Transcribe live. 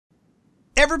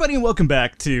Everybody, and welcome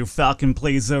back to Falcon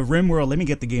Plays Rimworld. Let me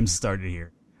get the game started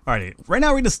here. Alright, right now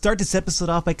we're going to start this episode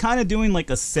off by kind of doing like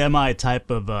a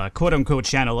semi-type of quote-unquote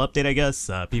channel update, I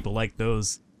guess. People like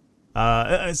those.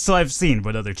 So I've seen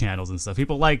with other channels and stuff.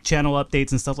 People like channel updates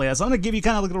and stuff like that. So I'm going to give you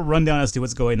kind of a little rundown as to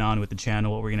what's going on with the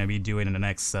channel, what we're going to be doing in the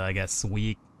next, I guess,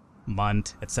 week,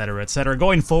 month, etc., etc.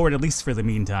 Going forward, at least for the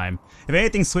meantime. If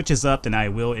anything switches up, then I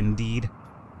will indeed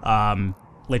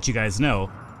let you guys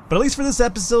know. But at least for this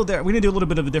episode, we're going to do a little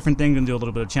bit of a different thing, going to do a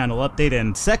little bit of channel update.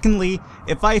 And secondly,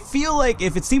 if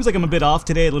it seems like I'm a bit off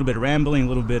today, a little bit rambling, a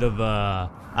little bit of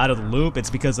out of the loop, it's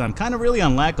because I'm kind of really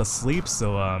on lack of sleep.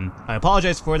 So I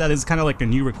apologize for that. This is kind of like a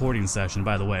new recording session,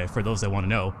 by the way, for those that want to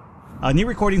know. A new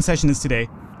recording session is today.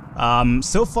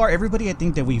 So far, everybody I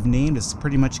think that we've named is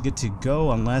pretty much good to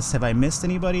go, unless, have I missed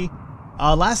anybody?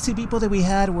 Last two people that we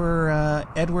had were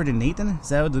Edward and Nathan. Is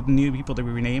that the new people that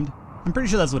we renamed? I'm pretty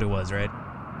sure that's what it was, right?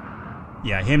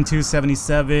 Yeah, him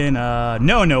 277.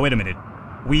 No, wait a minute.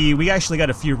 We actually got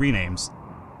a few renames.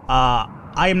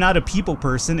 I am not a people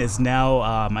person is now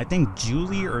I think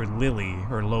Julie or Lily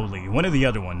or Lowly, one of the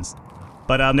other ones.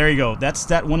 But there you go. That's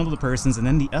that one of the persons, and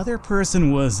then the other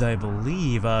person was, I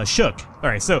believe, Shook. All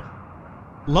right, so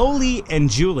Lowly and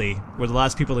Julie were the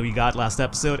last people that we got last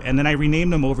episode, and then I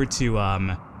renamed them over to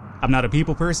I'm not a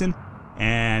people person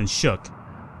and Shook.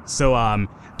 So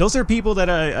those are people that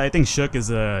I think Shook is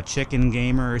a chicken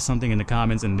gamer or something in the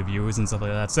comments and the viewers and stuff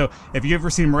like that. So if you ever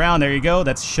see him around, there you go.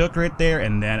 That's Shook right there.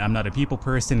 And then I'm not a people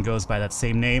person goes by that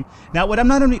same name. Now, when I'm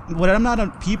not a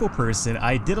people person,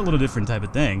 I did a little different type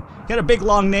of thing. He had a big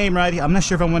long name, right? I'm not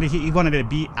sure if he wanted to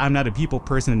be I'm not a people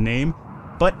person name,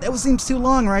 but that seems too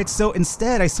long, right? So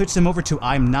instead, I switched him over to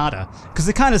I'm Nada, because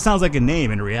it kind of sounds like a name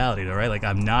in reality, though, right? Like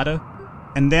I'm Nada,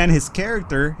 and then his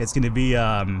character is going to be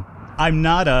I'm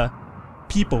not a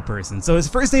people person. So his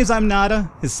first name's I'm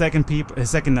Nada, his second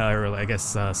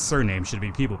surname should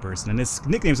be people person, and his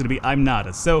nickname's gonna be I'm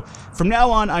Nada. So from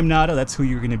now on, I'm Nada. That's who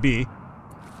you're gonna be.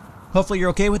 Hopefully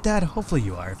you're okay with that. Hopefully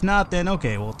you are. If not, then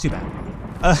okay. Well, too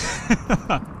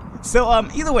bad. So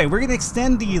either way, we're gonna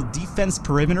extend the defense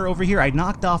perimeter over here. I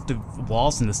knocked off the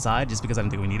walls on the side just because I don't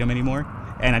think we need them anymore.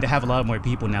 And I have a lot more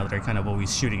people now that are kind of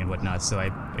always shooting and whatnot, so I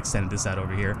extended this out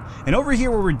over here. And over here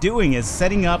what we're doing is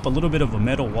setting up a little bit of a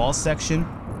metal wall section.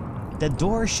 The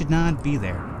door should not be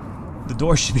there. The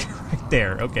door should be right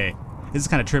there. Okay. This is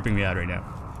kind of tripping me out right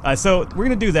now. So we're going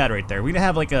to do that right there. We're going to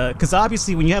have like a... Because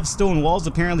obviously when you have stone walls,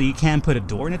 apparently you can put a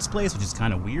door in its place, which is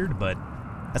kind of weird, but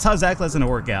that's how exactly that's going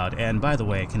to work out. And by the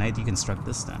way, can I deconstruct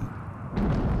this then?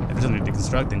 If there's something to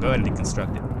deconstruct, then go ahead and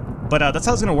deconstruct it. But that's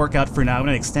how it's going to work out for now. I'm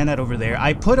going to extend that over there.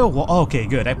 I put a wall... Oh, okay,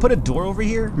 good. I put a door over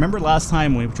here. Remember last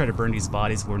time when we tried to burn these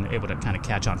bodies, we weren't able to kind of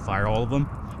catch on fire, all of them?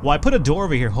 Well, I put a door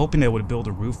over here hoping they would build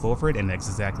a roof over it, and that's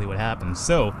exactly what happened.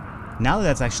 So, now that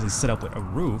that's actually set up with a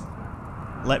roof,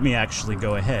 let me actually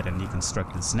go ahead and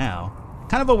deconstruct this now.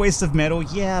 Kind of a waste of metal,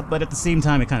 yeah, but at the same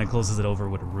time it kind of closes it over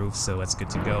with a roof, so that's good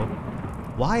to go.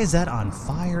 Why is that on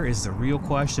fire is the real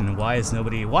question, and why is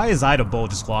Idlebull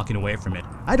just walking away from it?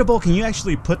 Idlebull, can you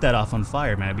actually put that off on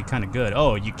fire, man? It'd be kind of good.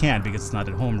 Oh, you can't because it's not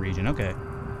at home region, okay.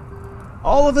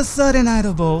 All of a sudden,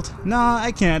 Idlebolt. Nah,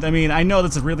 I can't. I mean, I know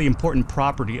that's a really important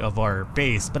property of our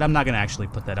base, but I'm not going to actually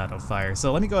put that out on fire.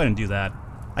 So let me go ahead and do that.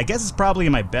 I guess it's probably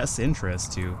in my best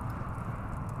interest to...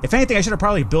 If anything, I should have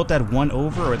probably built that one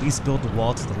over, or at least built the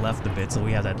wall to the left a bit so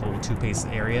we have that little two-pace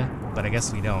area, but I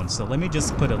guess we don't. So let me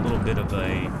just put a little bit of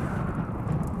a...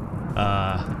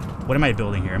 what am I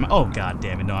building here? Oh, god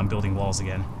damn it. No, I'm building walls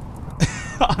again.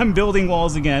 I'm building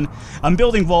walls again. I'm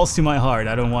building walls to my heart.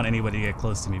 I don't want anybody to get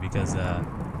close to me because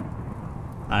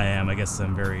I guess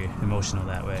I'm very emotional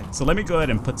that way. So let me go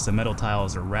ahead and put some metal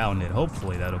tiles around it.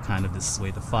 Hopefully that'll kind of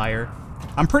dissuade the fire.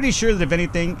 I'm pretty sure that if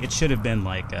anything, it should have been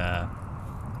like,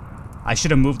 I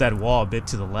should have moved that wall a bit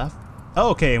to the left.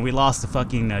 Oh, okay, and we lost the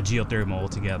fucking geothermal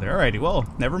altogether. Alrighty,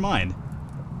 well, never mind.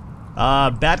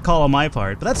 Bad call on my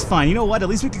part, but that's fine. You know what? At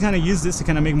least we can kind of use this to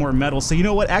kind of make more metal. So you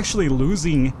know what? Actually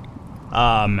losing...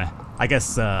 I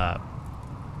guess,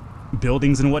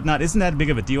 buildings and whatnot isn't that big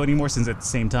of a deal anymore, since at the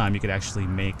same time you could actually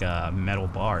make metal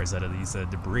bars out of these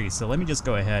debris. So let me just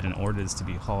go ahead and order this to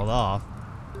be hauled off.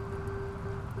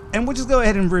 And we'll just go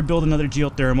ahead and rebuild another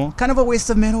geothermal. Kind of a waste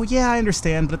of metal, yeah, I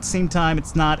understand, but at the same time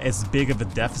it's not as big of a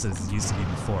deficit as it used to be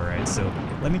before, right? So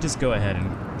let me just go ahead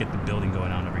and get the building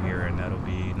going on over here, and that'll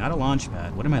be not a launch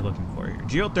pad. What am I looking for here?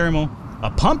 Geothermal,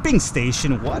 a pumping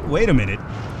station, what? Wait a minute.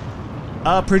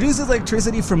 Produces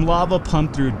electricity from lava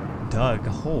pumped through dug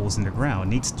holes in the ground.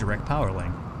 Needs direct power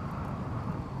line.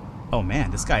 Oh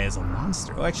man, this guy is a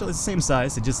monster. Oh, actually, it's the same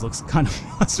size. It just looks kind of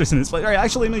monstrous in this place. Alright,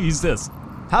 actually, let me use this.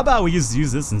 How about we use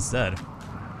this instead?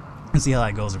 and see how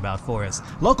that goes about for us.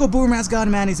 Local Boomerman's got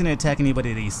him, man. He's gonna attack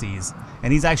anybody that he sees,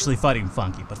 and he's actually fighting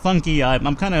Funky. But Funky,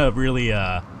 I'm kind of really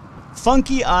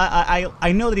Funky.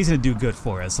 I know that he's gonna do good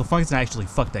for us, so Funky's gonna actually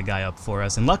fuck that guy up for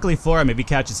us. And luckily for him, if he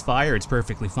catches fire, it's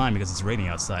perfectly fine because it's raining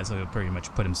outside, so he'll pretty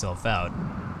much put himself out.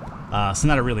 So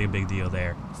not really a big deal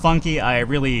there. Funky, I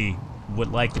really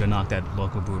would like you to knock that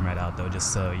local Boomerang out though,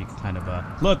 just so you can kind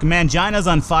of look, Mangina's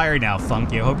on fire now,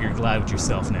 Funky. I hope you're glad with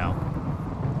yourself now.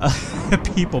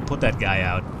 People, put that guy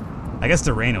out. I guess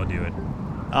the rain will do it.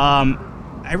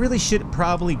 I really should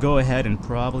probably go ahead and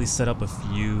probably set up a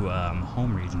few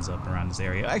home regions up around this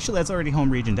area. Actually, that's already home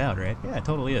regioned out, right? Yeah, it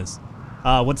totally is.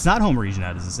 What's not home region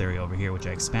out is this area over here, which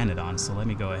I expanded on. So let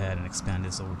me go ahead and expand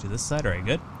this over to this side. Alright,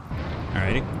 good.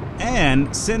 Alrighty.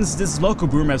 And since this local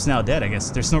Broomap's now dead, I guess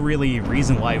there's no really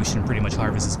reason why we shouldn't pretty much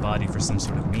harvest his body for some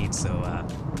sort of meat. So,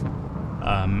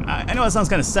 I know it sounds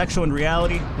kind of sexual in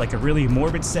reality, like a really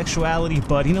morbid sexuality,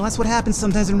 but you know, that's what happens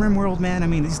sometimes in Rimworld, man. I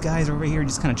mean, these guys over here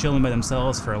just kind of chilling by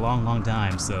themselves for a long, long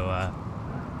time. So,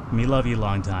 me love you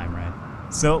long time, right?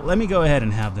 So let me go ahead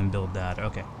and have them build that.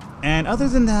 Okay. And other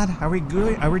than that, are we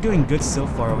good? Are we doing good so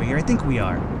far over here? I think we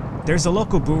are. There's a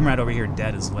local Boomerang over here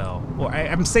dead as well. Or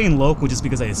I'm saying local just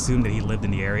because I assumed that he lived in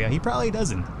the area. He probably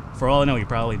doesn't. For all I know, he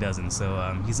probably doesn't.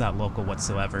 So he's not local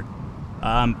whatsoever.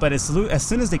 But as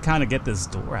soon as they kind of get this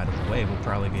door out of the way, we'll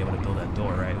probably be able to build that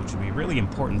door, right? Which would be really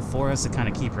important for us to kind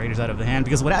of keep raiders out of the hand.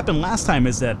 Because what happened last time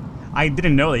is that I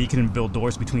didn't know that you can build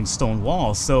doors between stone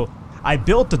walls. So I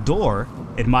built the door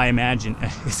in my imagination.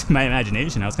 I was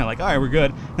kind of like, all right, we're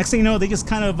good. Next thing you know, they just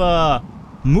kind of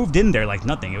moved in there like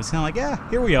nothing. It was kind of like, yeah,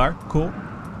 here we are, cool.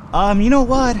 You know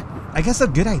what? I guess a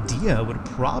good idea would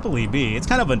probably be, it's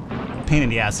kind of a pain in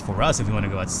the ass for us if we want to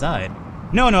go outside.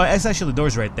 No, it's actually the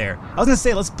door's right there. I was gonna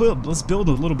say let's build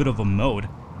a little bit of a moat,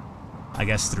 I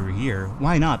guess, through here.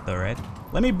 Why not though, right?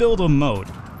 Let me build a moat.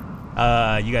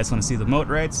 You guys want to see the moat,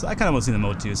 right? So I kind of want to see the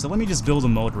moat too. So let me just build a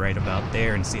moat right about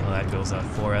there and see how that goes out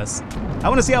for us. I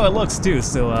want to see how it looks too,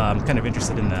 so I'm kind of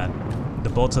interested in that. The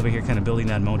bolts over here kind of building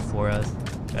that moat for us.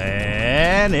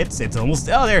 And it's almost,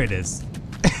 oh, there it is.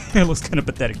 It looks kind of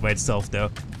pathetic by itself though.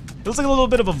 It looks like a little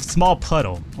bit of a small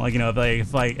puddle. Like, you know,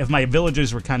 if my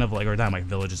villagers were kind of like, or not my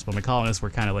villagers, but my colonists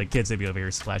were kind of like kids, they'd be over here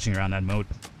splashing around that moat.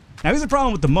 Now here's the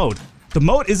problem with the moat. The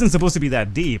moat isn't supposed to be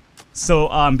that deep.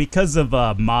 So, because of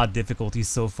mod difficulties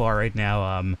so far right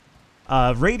now,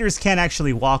 raiders can't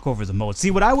actually walk over the moat.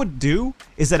 See, what I would do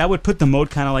is that I would put the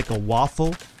moat kind of like a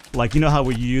waffle. Like, you know how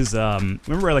we use,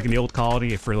 remember like in the old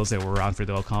colony, for those that were around for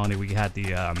the old colony, we had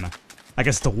the, I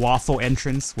guess the waffle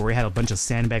entrance, where we had a bunch of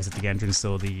sandbags at the entrance,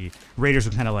 so the raiders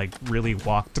would kind of like really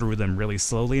walk through them really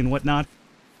slowly and whatnot.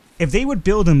 If they would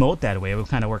build a moat that way, it would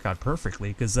kind of work out perfectly,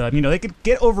 because, you know, they could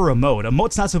get over a moat. A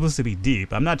moat's not supposed to be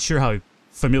deep. I'm not sure how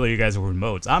familiar you guys are with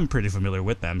moats. I'm pretty familiar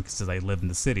with them, because I live in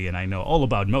the city, and I know all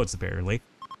about moats, apparently.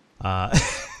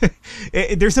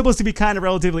 They're supposed to be kind of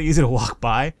relatively easy to walk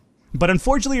by, but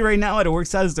unfortunately right now, how it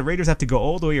works out is the raiders have to go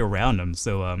all the way around them,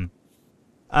 so,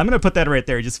 I'm going to put that right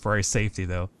there just for our safety,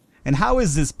 though. And how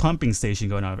is this pumping station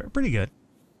going on? Pretty good.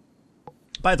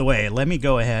 By the way, let me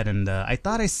go ahead and, I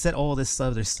thought I set all this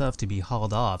other stuff to be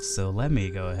hauled off, so let me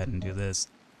go ahead and do this.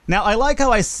 Now, I like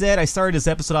how I said I started this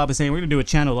episode off by saying we're going to do a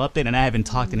channel update, and I haven't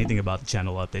talked anything about the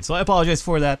channel update, so I apologize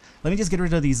for that. Let me just get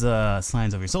rid of these,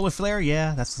 signs over here. Solar flare?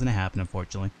 Yeah, that's what's going to happen,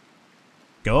 unfortunately.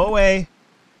 Go away.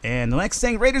 And the next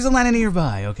thing, raiders are landing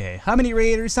nearby. Okay, how many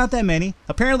raiders? Not that many.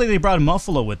 Apparently they brought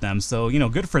Muffalo with them, so, you know,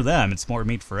 good for them. It's more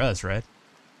meat for us, right?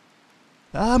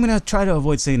 I'm gonna try to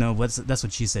avoid saying no, that's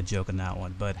what she said joke on that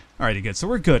one, but alrighty, good. So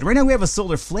we're good. Right now we have a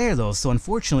solar flare though, so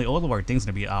unfortunately all of our things are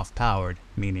gonna be off-powered,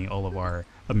 meaning all of our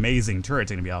amazing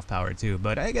turrets are gonna be off-powered too,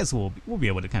 but I guess we'll be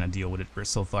able to kind of deal with it for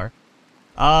so far.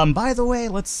 By the way,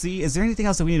 let's see, is there anything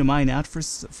else that we need to mine out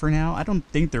for now? I don't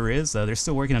think there is. They're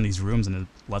still working on these rooms on the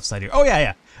left side here. Oh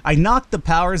yeah. I knocked the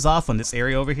powers off on this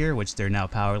area over here, which they're now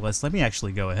powerless. Let me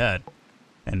actually go ahead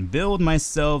and build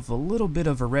myself a little bit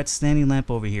of a red standing lamp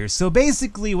over here. So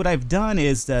basically what I've done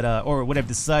is that, or what I've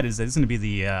decided is that it's going to be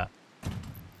the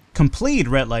complete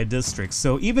red light district.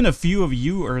 So even a few of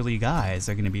you early guys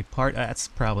are going to be part, that's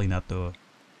probably not the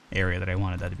area that I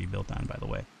wanted that to be built on, by the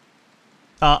way.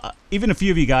 Even a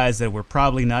few of you guys that were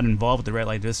probably not involved with the red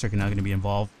light district are now going to be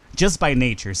involved just by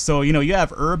nature. So, you know, you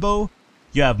have Urbo,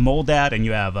 you have Moldat, and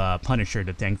you have Punisher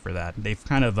to thank for that. They've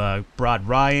kind of brought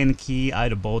Ryan, Key,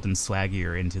 Ida Bolt, and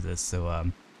Swaggier into this, so,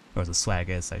 or the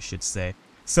Swaggiest, I should say.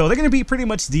 So they're going to be pretty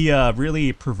much the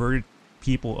really perverted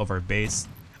people of our base.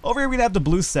 Over here we have the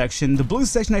blue section. The blue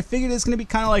section, I figured is going to be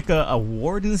kind of like a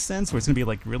ward in a sense, where it's going to be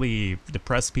like really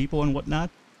depressed people and whatnot.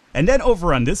 And then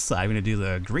over on this side, we're going to do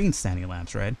the green standing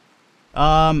lamps, right?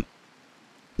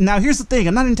 Now here's the thing,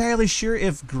 I'm not entirely sure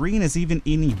if green is even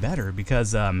any better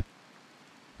because I'm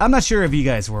not sure if you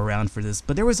guys were around for this,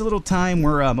 but there was a little time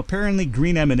where apparently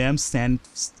green M&Ms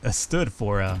stood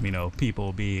for you know,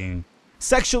 people being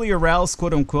sexually aroused,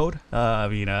 quote unquote.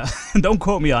 Don't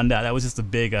quote me on that. That was just a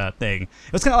big thing.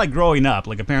 It was kind of like growing up.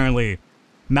 Like apparently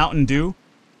Mountain Dew,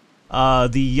 the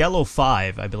yellow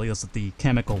 5, I believe that's what the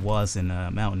chemical was in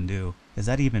Mountain Dew. Is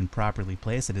that even properly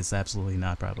placed? It is absolutely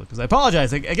not properly placed. I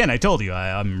apologize. Again, I told you,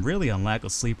 I'm really on lack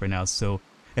of sleep right now, so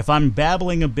if I'm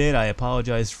babbling a bit, I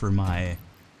apologize for my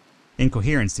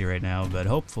incoherency right now, but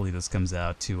hopefully this comes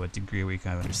out to a degree where you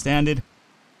kind of understand it.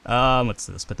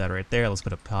 Let's put that right there. Let's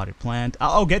put a potted plant.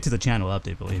 I'll get to the channel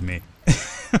update, believe me.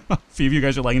 A few of you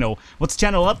guys are like, you know, what's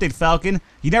channel update, Falcon?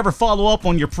 You never follow up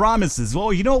on your promises.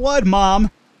 Well, you know what,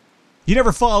 Mom? You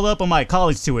never followed up on my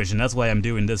college tuition. That's why I'm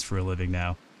doing this for a living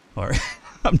now. Or,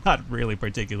 I'm not really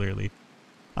particularly.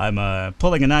 I'm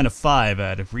pulling a 9 to 5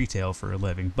 out of retail for a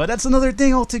living. But that's another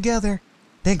thing altogether.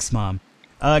 Thanks, Mom.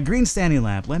 Green standing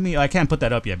lamp. I can't put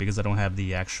that up yet because I don't have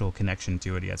the actual connection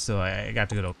to it yet. So I got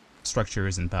to go to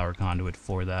structures and power conduit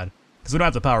for that. Because we don't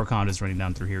have the power conduits running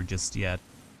down through here just yet.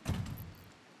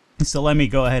 So let me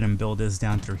go ahead and build this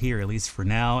down through here, at least for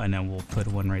now. And then we'll put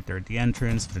one right there at the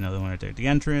entrance. Put another one right there at the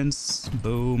entrance.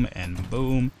 Boom and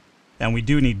boom. And we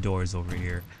do need doors over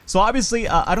here. So obviously,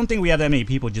 I don't think we have that many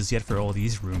people just yet for all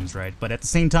these rooms, right? But at the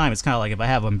same time, it's kind of like if I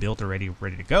have them built already,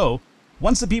 ready to go,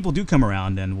 once the people do come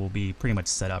around, then we'll be pretty much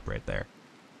set up right there.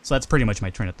 So that's pretty much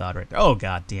my train of thought right there. Oh,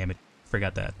 god damn it.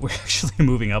 Forgot that. We're actually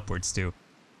moving upwards, too.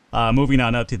 Moving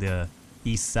on up to the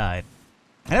east side.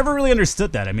 I never really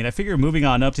understood that. I mean, I figure moving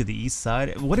on up to the east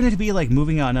side, wouldn't it be like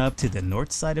moving on up to the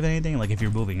north side of anything? Like if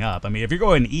you're moving up. I mean, if you're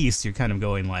going east, you're kind of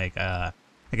going like, I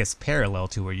guess parallel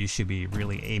to where you should be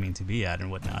really aiming to be at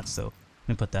and whatnot. So I'm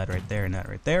gonna put that right there and that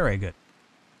right there. Right, good.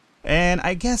 And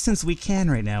I guess since we can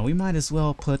right now, we might as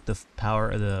well put the power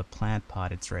of the plant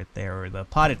potteds right there, or the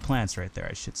potted plants right there,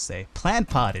 I should say. Plant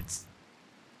potteds.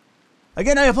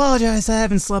 Again, I apologize. I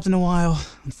haven't slept in a while.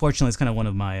 Unfortunately, it's kind of one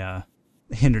of my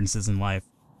hindrances in life.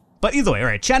 But either way, all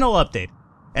right. Channel update.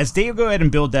 As Dave go ahead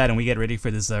and build that, and we get ready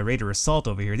for this raider assault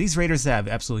over here. These raiders have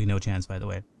absolutely no chance, by the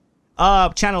way.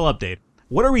 Channel update.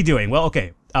 What are we doing? Well,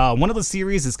 okay, one of the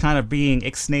series is kind of being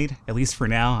ixnayed, at least for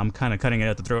now. I'm kind of cutting it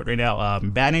at the throat right now.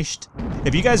 Banished.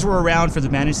 If you guys were around for the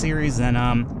Banished series, then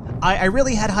I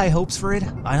really had high hopes for it.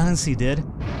 I honestly did.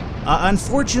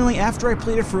 Unfortunately, after I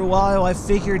played it for a while, I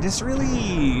figured this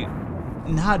really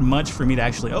not much for me to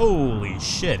actually... Holy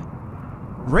shit.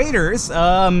 Raiders,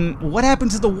 what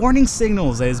happened to the warning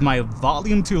signals? Is my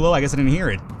volume too low? I guess I didn't hear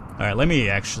it. Alright, let me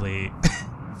actually...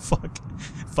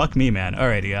 Fuck me, man.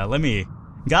 Alrighty, let me...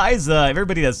 Guys,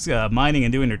 everybody that's mining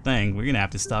and doing their thing, we're gonna have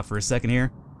to stop for a second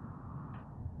here.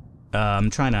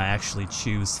 I'm trying to actually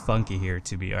choose Funky here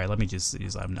to be... Alright, let me just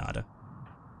use Amnada.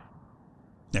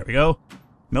 There we go.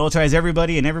 Militarize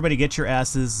everybody, and everybody get your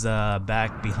asses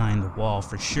back behind the wall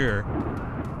for sure.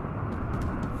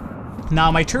 Now,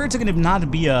 my turrets are gonna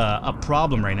not be a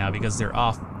problem right now because they're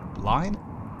offline.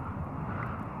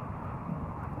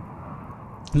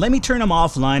 Let me turn them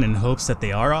offline in hopes that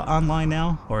they are online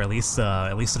now, or at least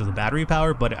sort of the battery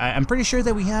power. But I'm pretty sure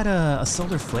that we had a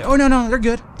solar flare. Oh no, they're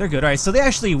good. They're good. All right, so they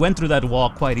actually went through that wall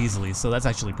quite easily. So that's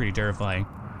actually pretty terrifying.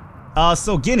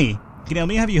 So Guinea, let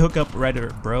me have you hook up right,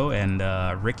 bro,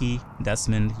 and Ricky,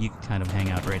 Desmond, you can kind of hang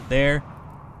out right there.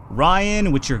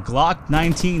 Ryan, with your Glock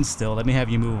 19 still, let me have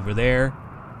you move over there.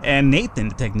 And Nathan,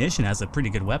 the technician, has a pretty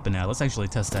good weapon now. Let's actually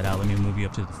test that out. Let me move you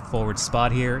up to the forward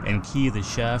spot here. And Key, the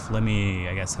chef, let me,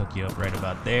 I guess, hook you up right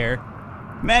about there.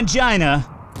 Mangina,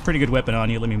 pretty good weapon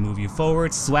on you. Let me move you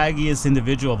forward. Swaggiest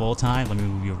individual of all time. Let me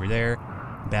move you over there.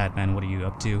 Batman, what are you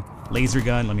up to? Laser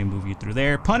gun, let me move you through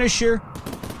there. Punisher,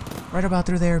 right about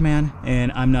through there, man.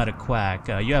 And I'm not a quack.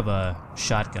 You have a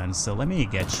shotgun, so let me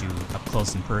get you up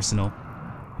close and personal.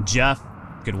 Jeff,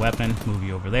 good weapon. Move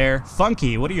you over there.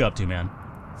 Funky, what are you up to, man?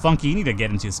 Funky, you need to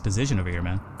get into his position over here,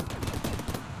 man.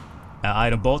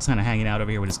 Item Bolt's kind of hanging out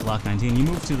over here with his Glock 19. You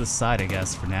move to the side, I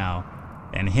guess, for now.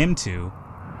 And him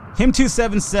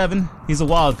 277, he's a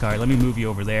wild card. Let me move you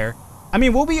over there. I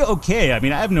mean, we'll be okay. I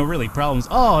mean, I have no really problems.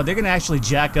 Oh, they're gonna actually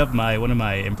jack up one of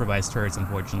my improvised turrets,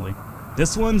 unfortunately.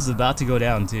 This one's about to go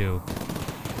down, too.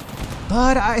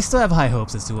 But I still have high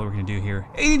hopes as to what we're gonna do here.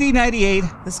 8098,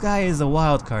 this guy is a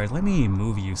wild card. Let me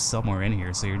move you somewhere in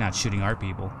here so you're not shooting our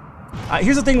people.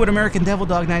 Here's the thing with American Devil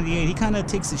Dog 98, he kind of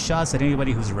takes his shots at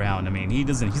anybody who's around. I mean,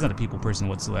 he's not a people person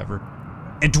whatsoever.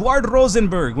 Eduard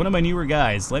Rosenberg, one of my newer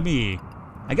guys. I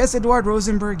guess Eduard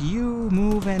Rosenberg, you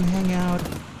move and hang out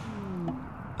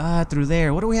through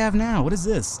there. What do we have now? What is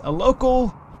this? A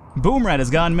local Boom Rat has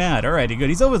gone mad. Alrighty, good.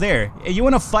 He's over there. Hey, you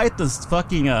want to fight this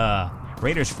fucking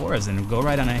raiders for us, and go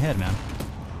right on ahead, man.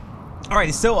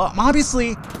 Alrighty, so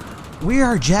obviously we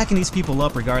are jacking these people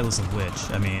up regardless of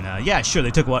which. I mean, yeah, sure,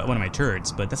 they took one of my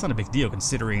turrets, but that's not a big deal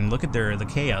considering. Look at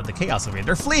the chaos over here.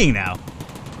 They're fleeing now.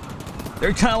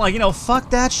 They're kind of like, you know,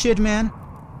 fuck that shit, man.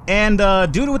 And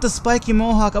dude with the spiky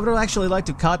mohawk, I would actually like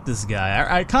to cut this guy.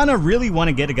 I kind of really want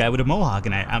to get a guy with a mohawk,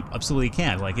 and I absolutely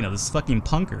can't. Like, you know, this fucking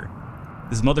punker.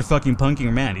 This motherfucking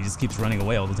punking man, he just keeps running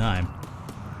away all the time.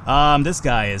 This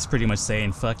guy is pretty much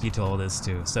saying fuck you to all this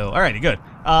too. So, alrighty, good.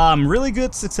 Really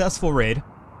good, successful raid.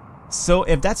 So,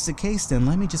 if that's the case, then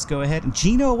let me just go ahead.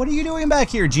 Gino, what are you doing back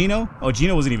here, Gino? Oh,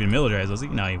 Gino wasn't even militarized, was he?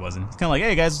 No, he wasn't. It's kind of like,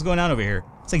 hey guys, what's going on over here?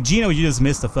 It's like, Gino, you just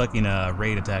missed a fucking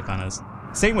raid attack on us.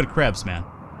 Same with Krebs, man.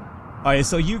 Alright,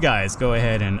 so you guys go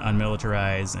ahead and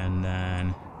unmilitarize, and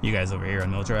then you guys over here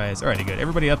unmilitarize. Alrighty, good.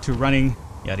 Everybody up to running,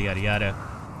 yada yada yada.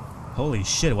 Holy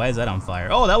shit, why is that on fire?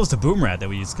 Oh, that was the boom rat that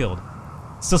we just killed.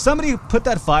 So somebody put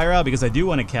that fire out because I do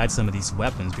want to catch some of these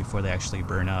weapons before they actually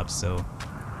burn up, so...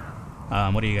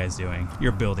 what are you guys doing?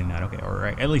 You're building that, okay,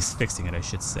 alright. At least fixing it, I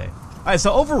should say. Alright,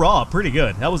 so overall, pretty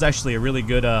good. That was actually a really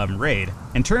good raid.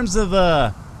 In terms of,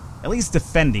 at least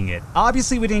defending it.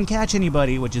 Obviously, we didn't catch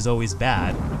anybody, which is always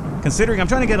bad. Considering I'm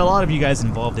trying to get a lot of you guys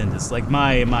involved in this. Like,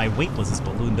 my wait list has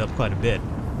ballooned up quite a bit.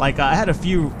 Like, I had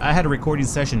a recording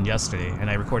session yesterday,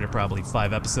 and I recorded probably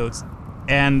 5 episodes.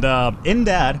 And in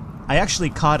that, I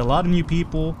actually caught a lot of new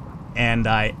people, and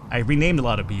I renamed a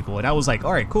lot of people, and I was like,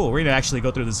 alright, cool, we're gonna actually go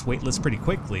through this wait list pretty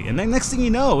quickly. And then next thing you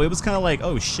know, it was kind of like,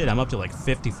 oh shit, I'm up to like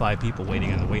 55 people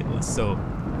waiting on the wait list. So,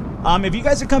 if you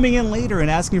guys are coming in later and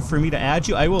asking for me to add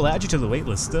you, I will add you to the wait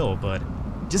list still, but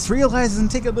just realize it's gonna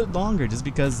take a bit longer just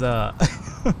because, a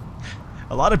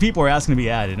lot of people are asking to be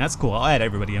added, and that's cool. I'll add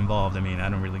everybody involved. I mean, I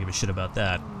don't really give a shit about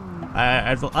that.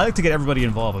 I like to get everybody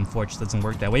involved. Unfortunately, it doesn't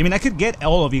work that way. I mean, I could get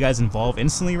all of you guys involved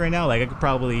instantly right now. Like, I could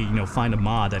probably, you know, find a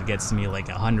mod that gets me like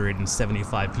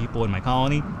 175 people in my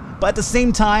colony. But at the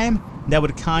same time, that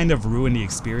would kind of ruin the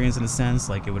experience in a sense.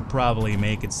 Like, it would probably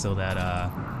make it so that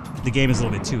the game is a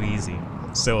little bit too easy.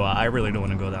 So I really don't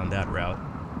want to go down that route.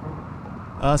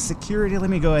 Security, let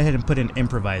me go ahead and put an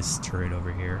improvised turret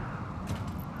over here.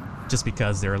 Just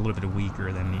because they're a little bit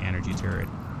weaker than the energy turret.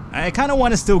 I kind of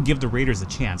want to still give the raiders a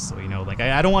chance, so, you know, like,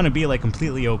 I don't want to be, like,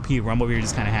 completely OP where I'm over here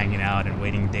just kind of hanging out and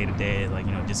waiting day to day, like,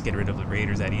 you know, just get rid of the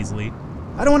raiders that easily.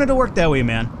 I don't want it to work that way,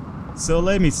 man. So,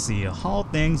 let me see. Haul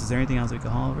things. Is there anything else we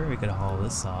could haul over? We could haul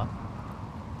this off.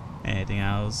 Anything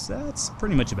else? That's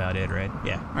pretty much about it, right?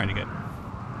 Yeah, alrighty, good.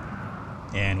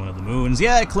 And one of the moons.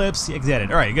 Yeah, eclipse. Yeah, get it.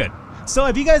 Alright, good. So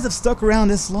if you guys have stuck around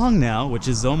this long now, which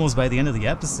is almost by the end of the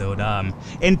episode,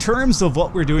 in terms of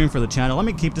what we're doing for the channel, let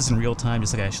me keep this in real time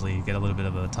just so I can actually get a little bit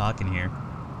of a talk in here.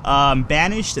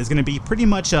 Banished is going to be pretty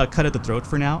much cut at the throat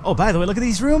for now. Oh, by the way, look at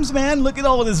these rooms, man. Look at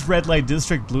all of this red light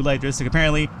district, blue light district.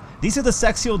 Apparently, these are the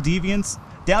sexual deviants.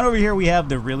 Down over here, we have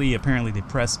the really apparently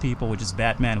depressed people, which is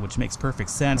Batman, which makes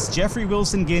perfect sense. Jeffrey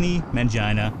Wilson Guinea,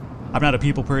 Mangina. I'm not a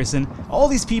people person. All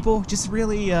these people just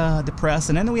really depressed.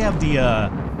 And then we have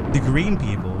the green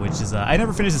people, which is I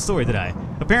never finished the story, did I?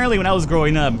 Apparently, when I was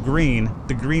growing up,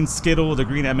 the green Skittle, the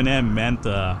green M&M meant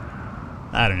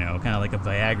I don't know, kind of like a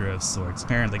Viagra of sorts.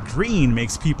 Apparently, green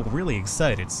makes people really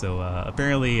excited. So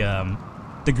apparently,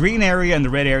 the green area and the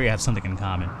red area have something in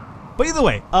common. But either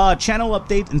way, channel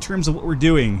update in terms of what we're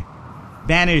doing.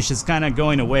 Banish is kind of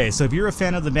going away, so if you're a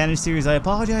fan of the Banish series, I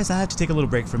apologize. I have to take a little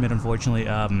break from it, unfortunately.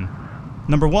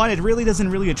 Number one, it really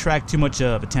doesn't attract too much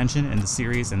attention in the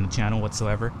series and the channel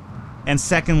whatsoever. And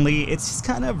secondly, it's just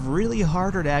kind of really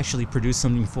harder to actually produce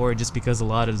something for it just because a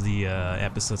lot of the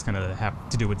episodes kind of have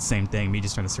to do with the same thing, me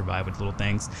just trying to survive with little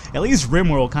things. At least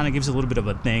Rimworld kind of gives a little bit of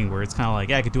a thing where it's kind of like,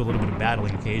 yeah, I could do a little bit of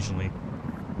battling occasionally.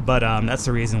 But that's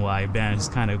the reason why Banish is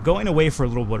kind of going away for a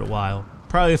little bit of while.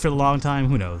 Probably for a long time,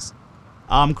 who knows.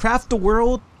 Craft the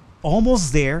World,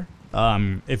 almost there.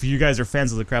 If you guys are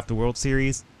fans of the Craft the World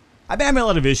series, I've been having a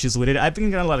lot of issues with it. I've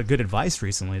been getting a lot of good advice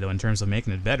recently, though, in terms of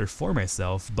making it better for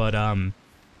myself. But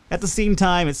at the same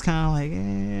time, it's kind of like,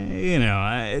 you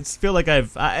know, it's feel like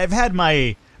I've had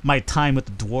my time with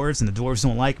the dwarves, and the dwarves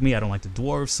don't like me. I don't like the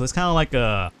dwarves, so it's kind of like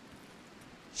a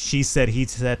she said, he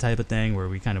said type of thing, where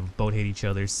we kind of both hate each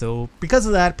other. So because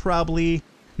of that, probably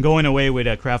going away with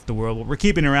Craft the World. What we're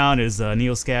keeping around is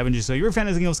Neo Scavenger. So if you're a fan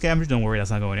of Neo Scavenger, don't worry,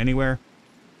 that's not going anywhere.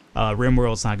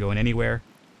 Rimworld's not going anywhere.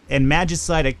 And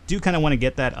Magicide, I do kind of want to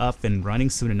get that up and running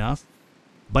soon enough.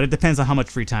 But it depends on how much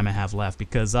free time I have left,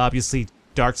 because obviously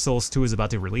Dark Souls 2 is about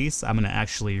to release. I'm going to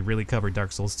actually really cover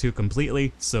Dark Souls 2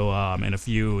 completely. So in a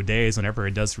few days, whenever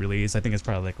it does release, I think it's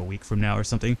probably like a week from now or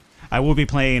something, I will be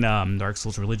playing Dark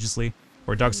Souls religiously.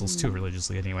 Or Dark Souls 2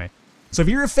 religiously, anyway. So if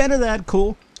you're a fan of that,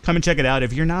 cool. Come and check it out.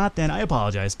 If you're not, then I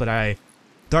apologize. But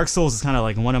Dark Souls is kind of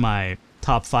like one of my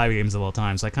top 5 games of all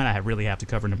time. So I kind of really have to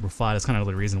cover number 5. That's kind of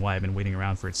the reason why I've been waiting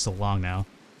around for it so long now.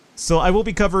 So I will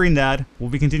be covering that. We'll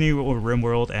be continuing with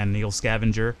Rimworld and Neil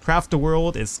Scavenger. Craft the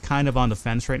World is kind of on the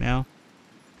fence right now.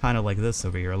 Kind of like this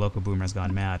over here. A local boomer has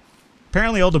gone mad.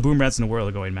 Apparently all the boom rats in the world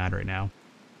are going mad right now.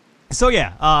 So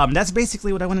yeah, that's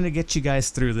basically what I wanted to get you guys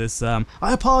through this. I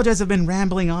apologize I've been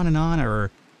rambling on and on,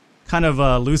 or kind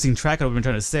of losing track of what I've been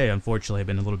trying to say. Unfortunately, I've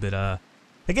been a little bit,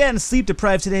 again, sleep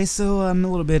deprived today, so I'm a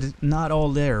little bit not all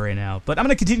there right now. But I'm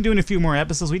going to continue doing a few more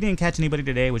episodes. We didn't catch anybody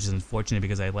today, which is unfortunate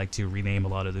because I'd like to rename a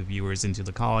lot of the viewers into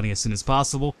the colony as soon as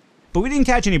possible. But we didn't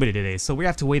catch anybody today, so we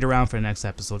have to wait around for the next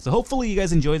episode. So hopefully you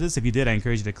guys enjoyed this. If you did, I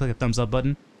encourage you to click the thumbs up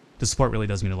button. The support really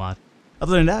does mean a lot.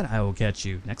 Other than that, I will catch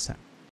you next time.